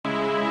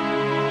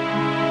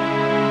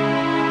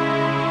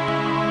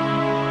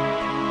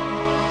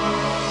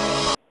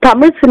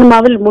தமிழ்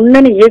சினிமாவில்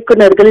முன்னணி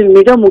இயக்குநர்களில்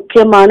மிக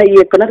முக்கியமான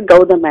இயக்குனர்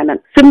கௌதம் மேனன்.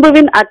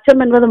 சிம்புவின் அச்சம்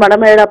என்பது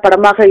மடமேடா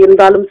படமாக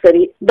இருந்தாலும்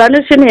சரி,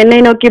 தனுஷின் என்னை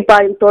நோக்கி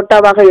பாயும்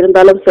தோட்டாவாக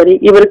இருந்தாலும் சரி,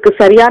 இவருக்கு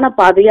சரியான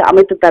பாதையை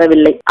அமைத்து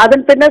தரவில்லை.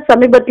 அதன் பின்னர்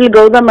சமீபத்தில்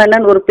கௌதம்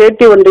மேனன் ஒரு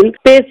பேட்டி ஒன்றில்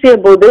பேசிய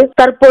போது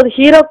தற்போது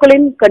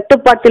ஹீரோக்களின்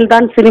கட்டுப்பாட்டில்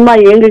தான் சினிமா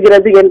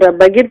இயங்குகிறது என்ற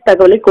பகீர்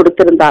தகவலை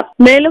கொடுத்திருந்தார்.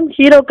 மேலும்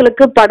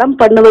ஹீரோக்களுக்கு படம்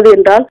பண்ணுவது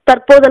என்றால்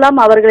தற்போதெல்லாம்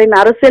அவர்களின்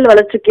அரசியல்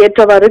வளர்ச்சிக்கு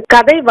ஏற்றவாறு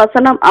கதை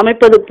வசனம்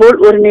அமைப்பது போல்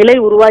ஒரு நிலை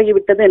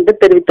உருவாகிவிட்டது என்று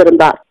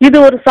தெரிவித்திருந்தார். இது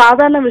ஒரு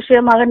சாதாரண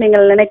விஷயமாக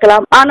நீங்கள்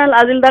நினைக்கலாம், ஆனால்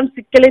அதில் தான்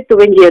சிக்கலை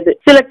துவங்கியது.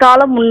 சில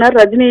காலம் முன்னர்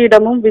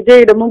ரஜினியிடமும்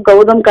விஜயிடமும்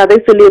கௌதம் கதை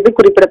சொல்லியது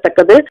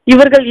குறிப்பிடத்தக்கது.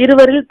 இவர்கள்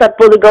இருவரில்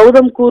தற்போது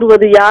கௌதம்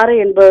கூறுவது யாரு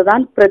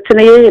என்பதுதான்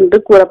பிரச்சனையே என்று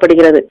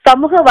கூறப்படுகிறது.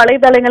 சமூக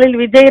வலைதளங்களில்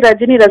விஜய்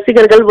ரஜினி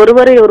ரசிகர்கள்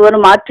ஒருவரை ஒருவர்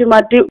மாற்றி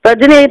மாற்றி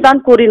ரஜினியை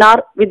தான்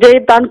கூறினார், விஜயை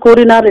தான்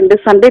கூறினார் என்று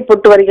சண்டை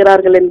போட்டு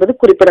வருகிறார்கள் என்பது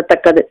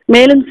குறிப்பிடத்தக்கது.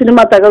 மேலும்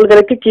சினிமா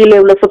தகவல்களுக்கு கீழே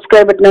உள்ள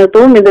சப்ஸ்கிரைப் பட்டன்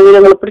அழுத்தவும். இந்த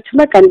வீடியோ உங்களுக்கு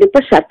பிடிச்சிருந்தா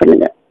கண்டிப்பா ஷேர்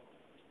பண்ணுங்க.